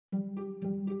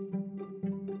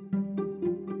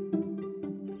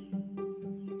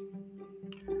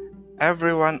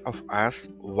Every one of us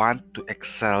want to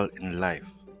excel in life.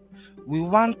 We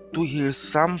want to hear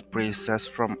some praises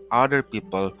from other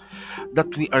people that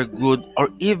we are good, or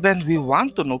even we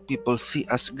want to know people see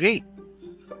us great.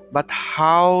 But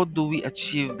how do we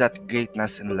achieve that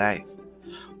greatness in life?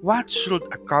 What should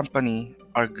accompany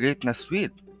our greatness with?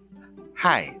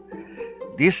 Hi,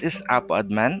 this is Apo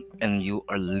Adman, and you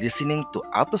are listening to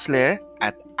Apo Slayer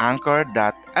at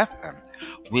Anchor.fm,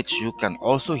 which you can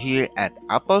also hear at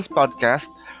Apple's Podcast,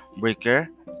 Breaker,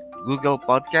 Google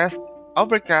Podcast,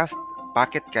 Overcast,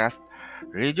 Pocket Cast,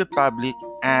 Radio Public,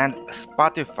 and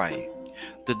Spotify.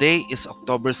 Today is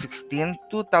October 16,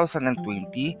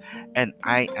 2020, and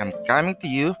I am coming to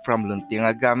you from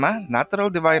Luntinga Gama Natural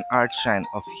Divine Art Shrine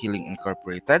of Healing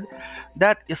Incorporated,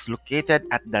 that is located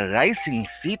at the rising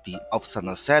city of San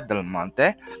Jose del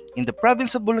Monte in the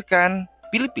province of Bulacan,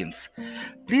 Philippines.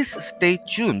 Please stay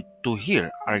tuned to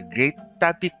hear our great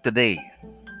topic today.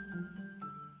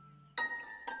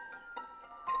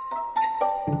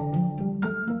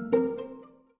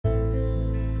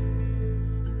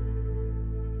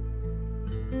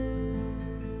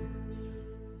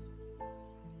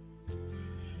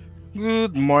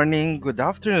 Good morning, good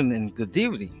afternoon, and good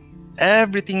evening.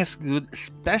 Everything is good,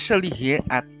 especially here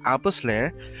at Apple's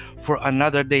Lair, for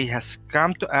another day has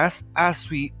come to us as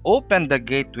we open the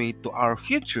gateway to our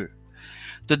future.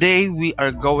 Today, we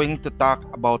are going to talk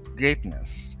about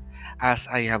greatness. As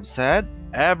I have said,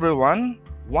 everyone,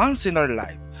 once in our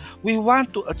life, we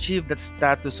want to achieve that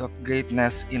status of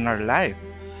greatness in our life.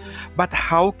 But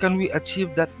how can we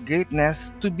achieve that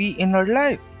greatness to be in our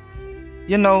life?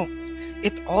 You know,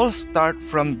 it all starts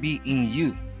from being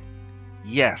you.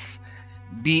 Yes,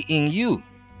 being you.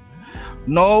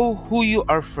 Know who you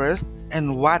are first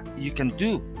and what you can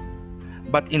do.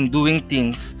 But in doing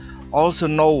things, also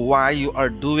know why you are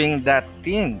doing that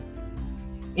thing.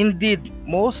 Indeed,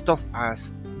 most of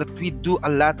us that we do a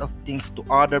lot of things to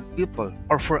other people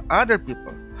or for other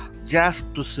people just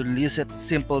to solicit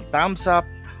simple thumbs up,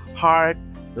 heart,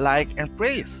 like, and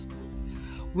praise.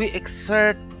 We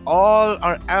exert all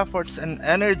our efforts and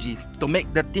energy to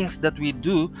make the things that we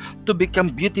do to become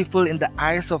beautiful in the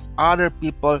eyes of other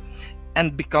people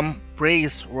and become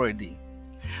praiseworthy.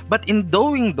 But in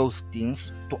doing those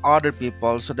things to other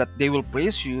people so that they will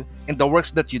praise you in the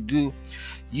works that you do,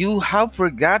 you have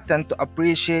forgotten to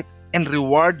appreciate and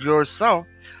reward yourself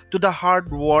to the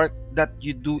hard work that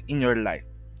you do in your life.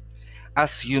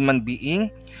 As human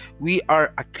being, we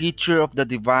are a creature of the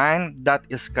divine that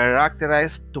is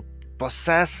characterized to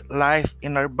possess life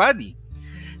in our body.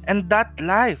 And that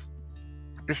life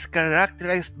is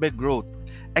characterized by growth,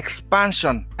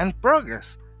 expansion, and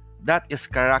progress. That is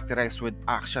characterized with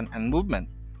action and movement.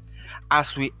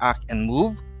 As we act and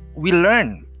move, we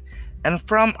learn. And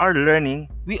from our learning,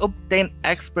 we obtain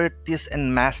expertise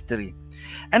and mastery.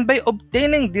 And by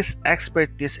obtaining this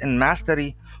expertise and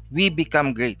mastery, we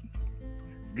become great.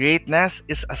 Greatness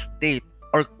is a state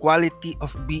or quality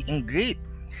of being great.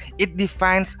 It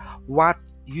defines what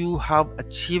you have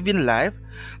achieved in life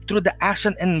through the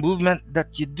action and movement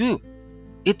that you do.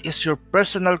 It is your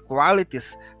personal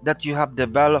qualities that you have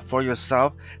developed for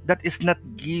yourself that is not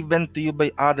given to you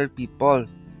by other people.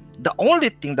 The only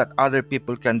thing that other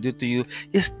people can do to you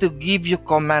is to give you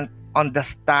comment on the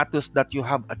status that you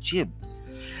have achieved.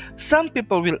 Some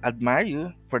people will admire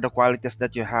you for the qualities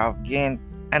that you have gained,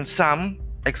 and some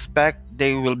expect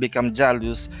they will become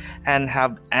jealous and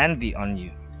have envy on you.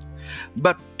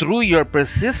 But through your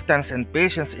persistence and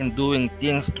patience in doing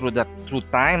things through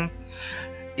time,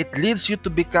 it leads you to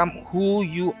become who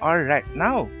you are right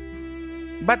now.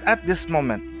 But at this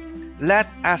moment, let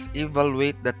us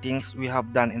evaluate the things we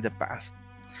have done in the past.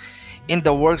 In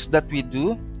the works that we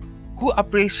do, who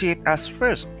appreciate us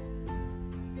first?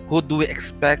 Who do we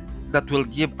expect that will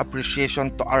give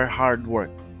appreciation to our hard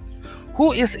work?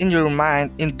 Who is in your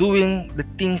mind in doing the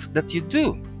things that you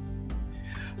do?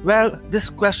 Well, this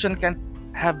question can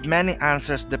have many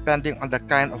answers depending on the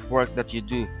kind of work that you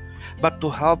do. But to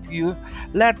help you,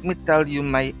 let me tell you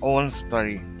my own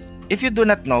story. If you do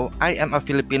not know, I am a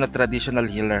Filipino traditional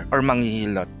healer or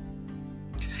manghihilot.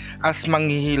 As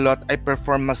manghihilot, I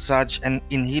perform massage and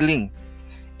in healing.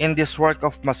 In this work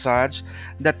of massage,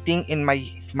 the thing in my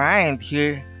mind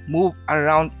here move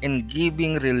around in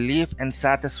giving relief and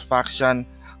satisfaction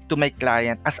to my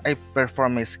client as I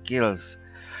perform my skills.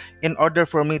 In order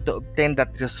for me to obtain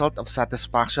that result of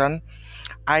satisfaction,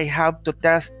 I have to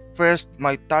test first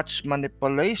my touch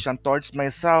manipulation towards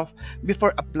myself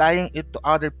before applying it to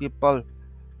other people.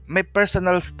 My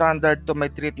personal standard to my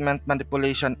treatment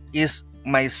manipulation is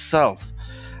myself.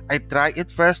 I try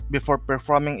it first before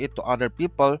performing it to other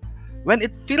people. When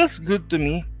it feels good to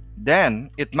me, then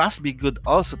it must be good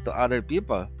also to other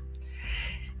people.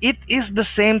 It is the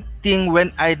same thing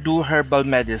when I do herbal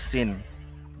medicine.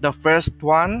 The first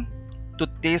one to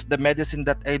taste the medicine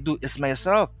that I do is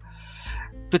myself,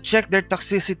 to check their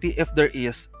toxicity if there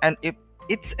is, and if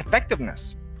its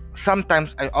effectiveness.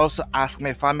 Sometimes I also ask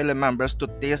my family members to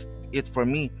taste it for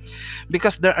me,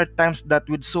 because there are times that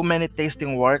with so many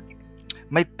tasting work,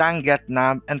 my tongue get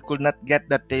numb and could not get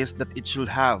the taste that it should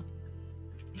have.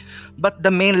 But the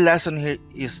main lesson here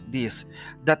is this,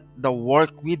 that the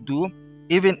work we do,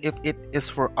 even if it is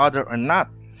for other or not,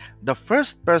 the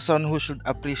first person who should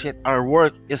appreciate our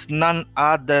work is none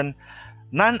other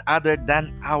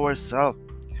than ourselves.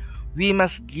 We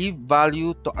must give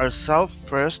value to ourselves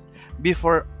first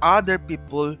before other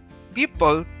people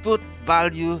put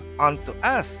value onto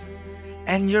us.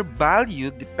 And your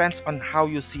value depends on how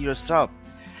you see yourself,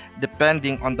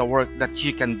 depending on the work that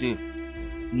you can do.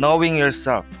 Knowing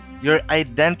yourself, your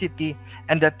identity,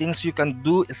 and the things you can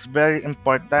do is very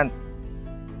important.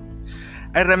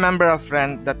 I remember a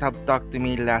friend that have talked to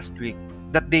me last week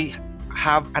that they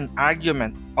have an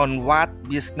argument on what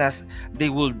business they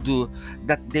will do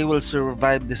that they will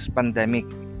survive this pandemic.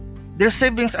 Their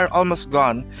savings are almost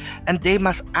gone and they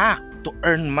must act to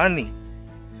earn money.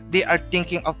 They are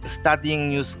thinking of studying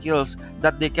new skills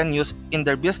that they can use in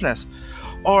their business,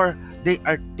 or they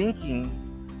are thinking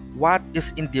what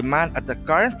is in demand at the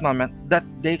current moment that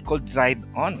they could ride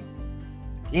on.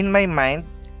 In my mind,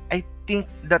 I think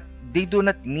that they do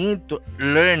not need to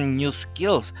learn new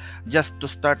skills just to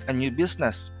start a new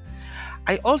business.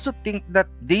 I also think that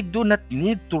they do not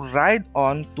need to ride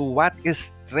on to what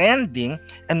is trending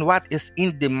and what is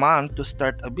in demand to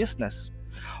start a business.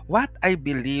 What I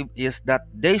believe is that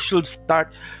they should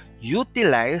start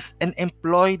utilize and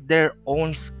employ their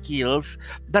own skills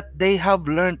that they have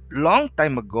learned long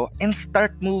time ago and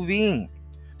start moving.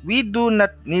 We do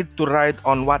not need to ride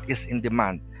on what is in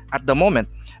demand at the moment,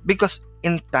 because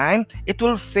in time it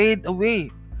will fade away.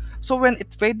 So when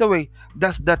it fades away,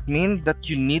 does that mean that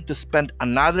you need to spend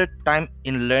another time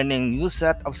in learning new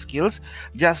set of skills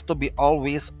just to be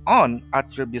always on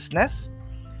at your business?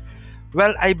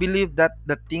 Well, I believe that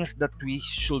the things that we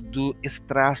should do is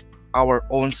trust our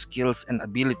own skills and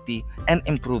ability and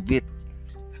improve it.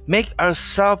 Make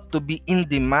ourselves to be in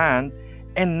demand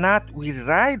and not we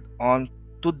ride on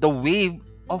to the wave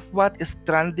of what is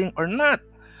trending or not.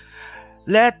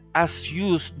 Let us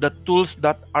use the tools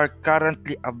that are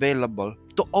currently available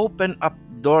to open up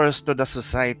doors to the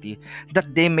society,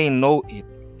 that they may know it,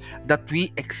 that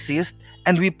we exist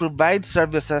and we provide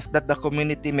services that the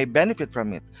community may benefit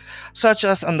from it. Such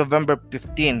as on November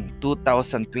 15,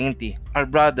 2020, our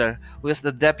brother, who is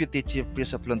the Deputy Chief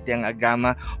Priest of Luntiang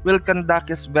Agama, will conduct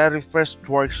his very first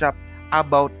workshop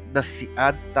about the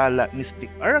Siad Tala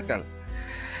Mystic Oracle.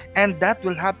 And that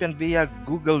will happen via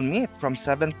Google Meet from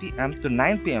 7 p.m. to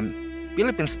 9 p.m.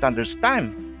 Philippine Standard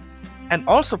Time. And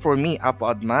also for me,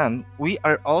 Apo Adman, we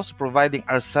are also providing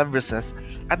our services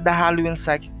at the Halloween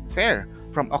Psychic Fair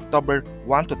from October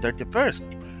 1 to 31st.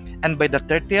 And by the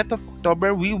 30th of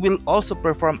October, we will also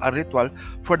perform a ritual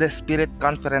for the Spirit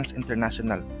Conference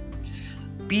International.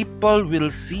 People will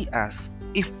see us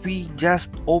if we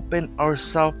just open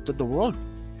ourselves to the world.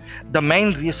 The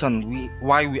main reason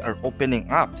why we are opening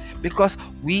up, because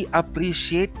we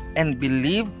appreciate and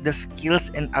believe the skills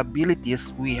and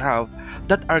abilities we have,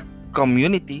 that our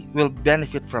community will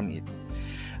benefit from it.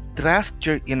 Trust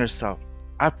your inner self,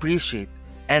 appreciate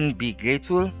and be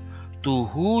grateful to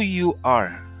who you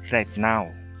are right now.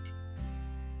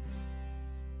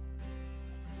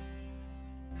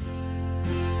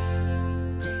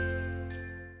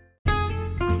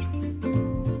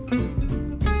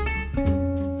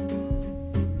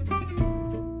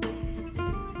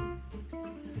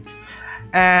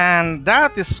 And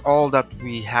that is all that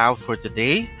we have for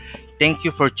today. Thank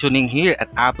you for tuning here at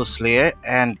Apple's Lair.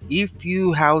 And if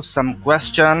you have some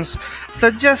questions,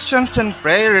 suggestions, and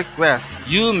prayer requests,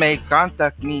 you may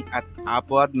contact me at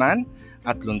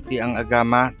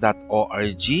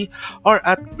apoadman@luntiangagama.org or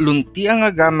at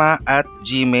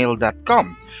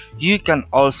luntiangagama@gmail.com. You can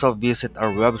also visit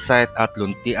our website at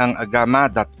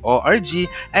luntiangagama.org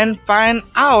and find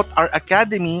out our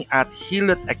academy at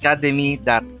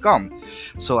hilotacademy.com.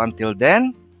 So until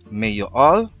then, may you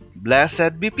all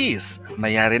blessed be peace.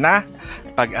 Mayari na,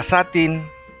 pag-asatin.